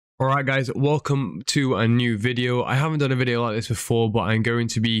Alright guys, welcome to a new video. I haven't done a video like this before, but I'm going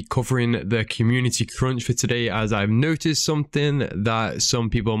to be covering the community crunch for today, as I've noticed something that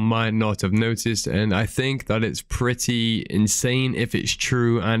some people might not have noticed, and I think that it's pretty insane if it's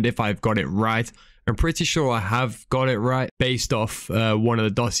true and if I've got it right. I'm pretty sure I have got it right based off one of the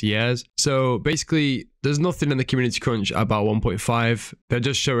dossiers. So basically, there's nothing in the community crunch about 1.5. They're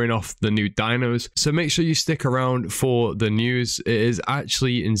just showing off the new dinos. So make sure you stick around for the news. It is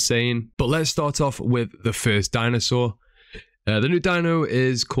actually insane. But let's start off with the first dinosaur. The new dino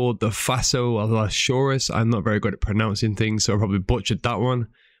is called the Fasolasaurus. I'm not very good at pronouncing things, so I probably butchered that one.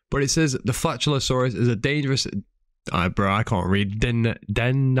 But it says the Fasolasaurus is a dangerous... bro, I can't read.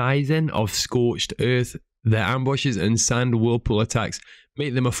 Denizen of scorched earth. Their ambushes and sand whirlpool attacks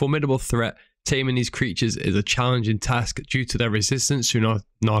make them a formidable threat. Taming these creatures is a challenging task due to their resistance to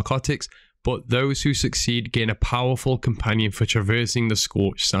narcotics, but those who succeed gain a powerful companion for traversing the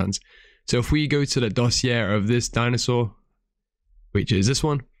scorched sands. So if we go to the dossier of this dinosaur, which is this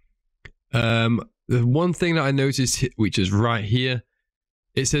one, the one thing that I noticed, which is right here,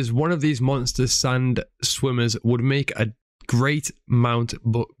 it says one of these monster sand swimmers would make a great mount,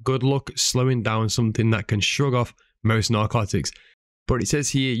 but good luck slowing down something that can shrug off most narcotics. But it says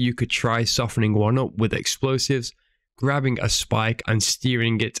here you could try softening one up with explosives, grabbing a spike and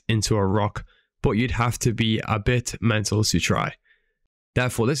steering it into a rock, but you'd have to be a bit mental to try.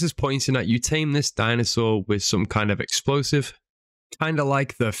 Therefore, this is pointing at you tame this dinosaur with some kind of explosive. Kind of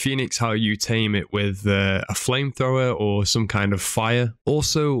like the Phoenix, how you tame it with a flamethrower or some kind of fire.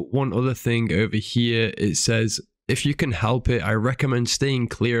 Also, one other thing over here, it says, if you can help it, I recommend staying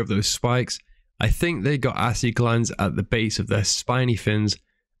clear of those spikes. I think they got acid glands at the base of their spiny fins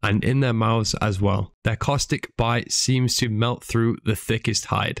and in their mouths as well. Their caustic bite seems to melt through the thickest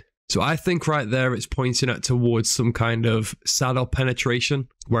hide. So I think right there it's pointing at towards some kind of saddle penetration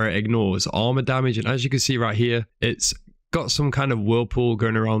where it ignores armor damage. And as you can see right here, it's got some kind of whirlpool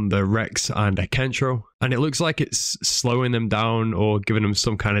going around the Rex and a Kentro, and it looks like it's slowing them down or giving them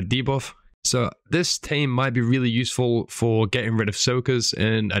some kind of debuff. So this tame might be really useful for getting rid of soakers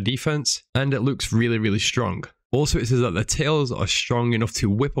in a defense, and it looks really strong. Also, it says that the tails are strong enough to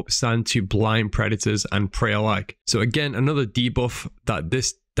whip up sand to blind predators and prey alike. So again, another debuff that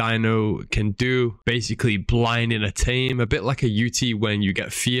this dino can do, basically blinding a tame, a bit like a UT when you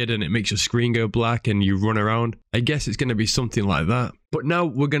get feared and it makes your screen go black and you run around. I guess it's going to be something like that. But now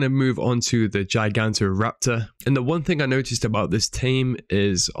we're going to move on to the Gigantoraptor. And the one thing I noticed about this tame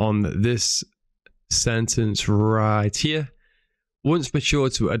is on this sentence right here. Once mature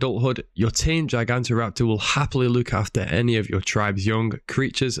to adulthood, your tame Gigantoraptor will happily look after any of your tribe's young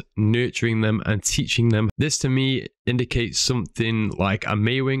creatures, nurturing them and teaching them. This to me indicates something like a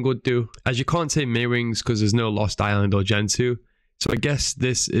Maywing would do, as you can't tame Maywings because there's no Lost Island or Gen 2. So I guess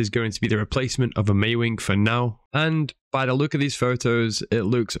this is going to be the replacement of a Maywing for now. And by the look of these photos, it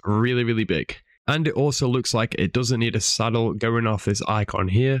looks really big. And it also looks like it doesn't need a saddle going off this icon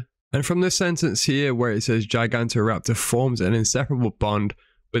here. And from this sentence here where it says Gigantoraptor forms an inseparable bond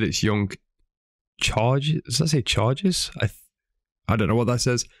with its young charges. Does that say charges? I don't know what that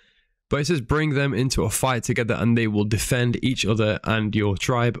says. But it says bring them into a fight together and they will defend each other and your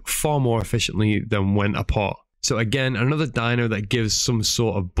tribe far more efficiently than when apart. So again, another dino that gives some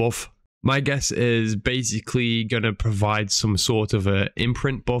sort of buff. My guess is basically going to provide some sort of a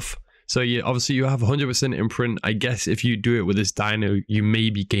imprint buff. So obviously you have 100% imprint. I guess if you do it with this dino, you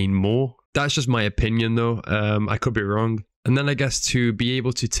maybe gain more. That's just my opinion though. I could be wrong. And then I guess to be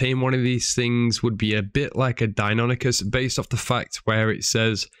able to tame one of these things would be a bit like a Deinonychus, based off the fact where it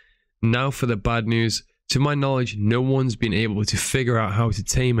says, now for the bad news. To my knowledge, no one's been able to figure out how to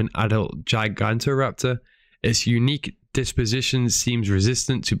tame an adult Gigantoraptor. Its unique disposition seems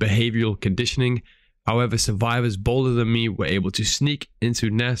resistant to behavioral conditioning. However, survivors bolder than me were able to sneak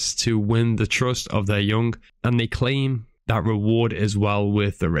into nests to win the trust of their young, and they claim that reward is well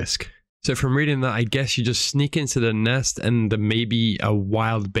worth the risk. So from reading that, I guess you just sneak into the nest and there may be a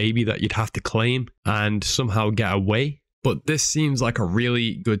wild baby that you'd have to claim and somehow get away. But this seems like a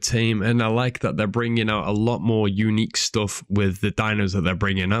really good tame, and I like that they're bringing out a lot more unique stuff with the dinos that they're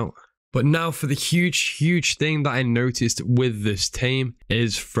bringing out. But now for the huge thing that I noticed with this tame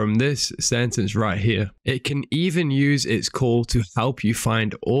is from this sentence right here. It can even use its call to help you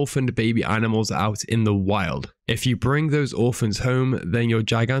find orphaned baby animals out in the wild. If you bring those orphans home, then your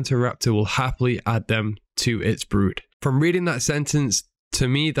Gigantoraptor will happily add them to its brood. From reading that sentence, to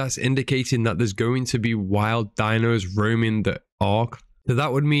me that's indicating that there's going to be wild dinos roaming the ARK. So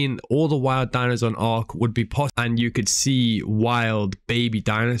that would mean all the wild dinos on ARK would be possible, and you could see wild baby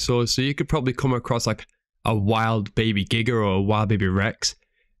dinosaurs. So you could probably come across like a wild baby Giga or a wild baby Rex,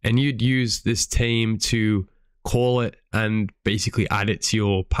 and you'd use this tame to call it and basically add it to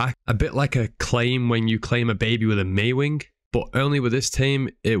your pack. A bit like a claim when you claim a baby with a Maywing, but only with this tame,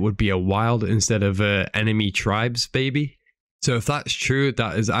 it would be a wild instead of a enemy tribe's baby. So if that's true,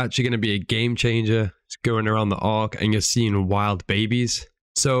 that is actually going to be a game changer. It's going around the ARK and you're seeing wild babies.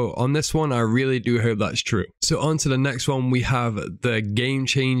 So on this one, I really do hope that's true. So on to the next one, we have the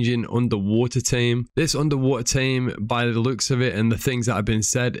game-changing underwater tame. This underwater tame, by the looks of it and the things that have been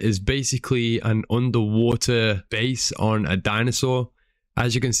said, is basically an underwater base on a dinosaur.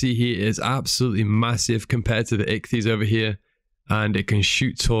 As you can see here, it is absolutely massive compared to the ichthyes over here. And it can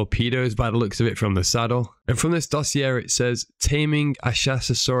shoot torpedoes by the looks of it from the saddle. And from this dossier, it says, taming a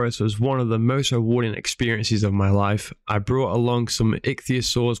Shastasaurus was one of the most rewarding experiences of my life. I brought along some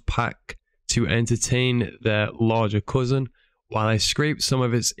ichthyosaurs pack to entertain their larger cousin, while I scraped some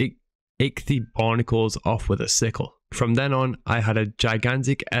of its ichthy barnacles off with a sickle. From then on, I had a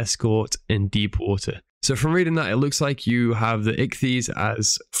gigantic escort in deep water. So from reading that, it looks like you have the ichthyes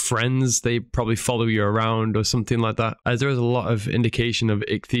as friends. They probably follow you around or something like that, as there is a lot of indication of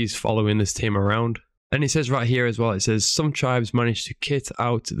ichthyes following this tame around. And it says right here as well, it says some tribes manage to kit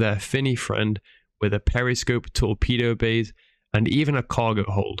out their finny friend with a periscope, torpedo bays, and even a cargo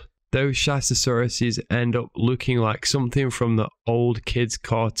hold. Those Shastasauruses end up looking like something from the old kids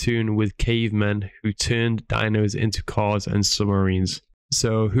cartoon with cavemen who turned dinos into cars and submarines.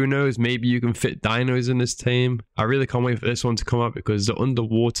 So who knows, maybe you can fit dinos in this tame. I really can't wait for this one to come up because the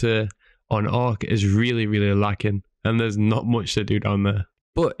underwater on ARK is really lacking and there's not much to do down there.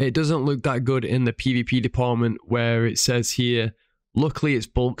 But it doesn't look that good in the PvP department, where it says here, luckily its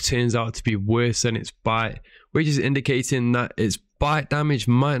bulk turns out to be worse than its bite, which is indicating that its bite damage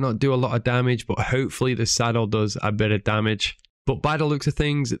might not do a lot of damage, but hopefully the saddle does a bit of damage. But by the looks of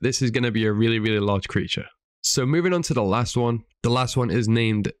things, this is going to be a really large creature. So moving on to the last one. The last one is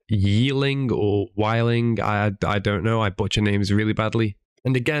named Yeeling or Wiling. I don't know. I butcher names really badly.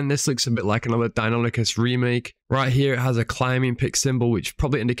 And again, this looks a bit like another Deinonychus remake. Right here, it has a climbing pick symbol, which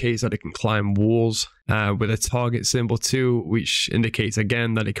probably indicates that it can climb walls, with a target symbol too, which indicates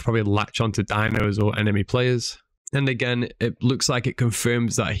again that it can probably latch onto dinos or enemy players. And again, it looks like it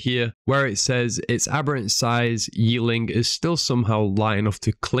confirms that here, where it says its aberrant size, Yeeling, is still somehow light enough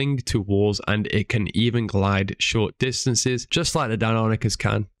to cling to walls, and it can even glide short distances, just like the Deinonychus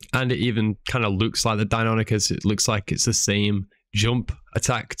can. And it even kind of looks like the Deinonychus. It looks like it's the same jump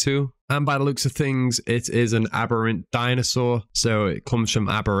attack too. And by the looks of things, it is an aberrant dinosaur, so it comes from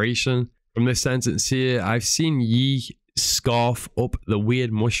aberration. From this sentence here, I've seen ye scarf up the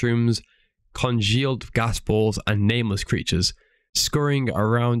weird mushrooms, congealed gas balls, and nameless creatures scurrying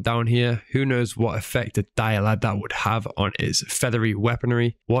around down here. Who knows what effect a dialad that would have on its feathery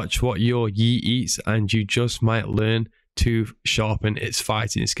weaponry. Watch what your ye eats and you just might learn to sharpen its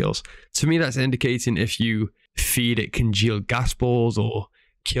fighting skills. To me, that's indicating if you feed it congealed gas balls or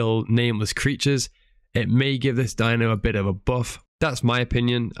kill nameless creatures, it may give this dino a bit of a buff. That's my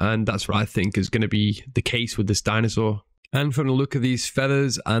opinion, and that's what I think is going to be the case with this dinosaur. And from the look of these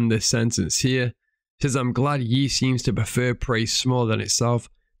feathers and this sentence here, it says, I'm glad ye seems to prefer prey smaller than itself,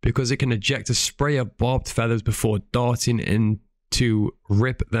 because it can eject a spray of barbed feathers before darting in to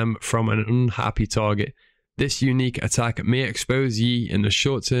rip them from an unhappy target. This unique attack may expose ye in the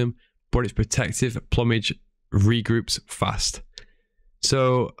short term, but its protective plumage regroups fast.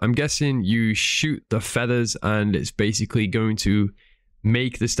 So I'm guessing you shoot the feathers and it's basically going to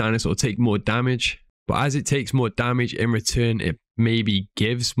make this dinosaur take more damage. But as it takes more damage in return, it maybe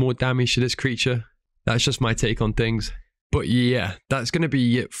gives more damage to this creature. That's just my take on things. But yeah, that's going to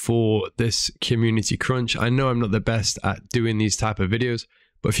be it for this community crunch. I know I'm not the best at doing these type of videos,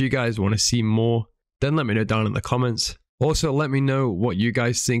 but if you guys want to see more, then let me know down in the comments. Also, let me know what you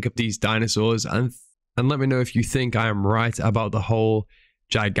guys think of these dinosaurs, and let me know if you think I am right about the whole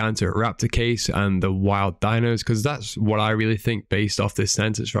Gigantoraptor case and the wild dinos, because that's what I really think based off this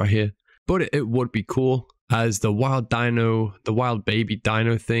sentence right here. But it would be cool, as the wild baby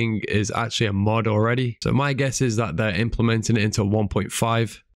dino thing is actually a mod already. So my guess is that they're implementing it into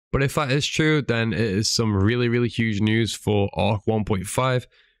 1.5. But if that is true, then it is some really huge news for ARK 1.5.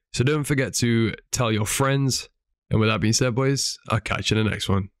 So don't forget to tell your friends. And with that being said, boys, I'll catch you in the next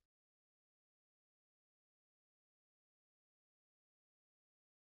one.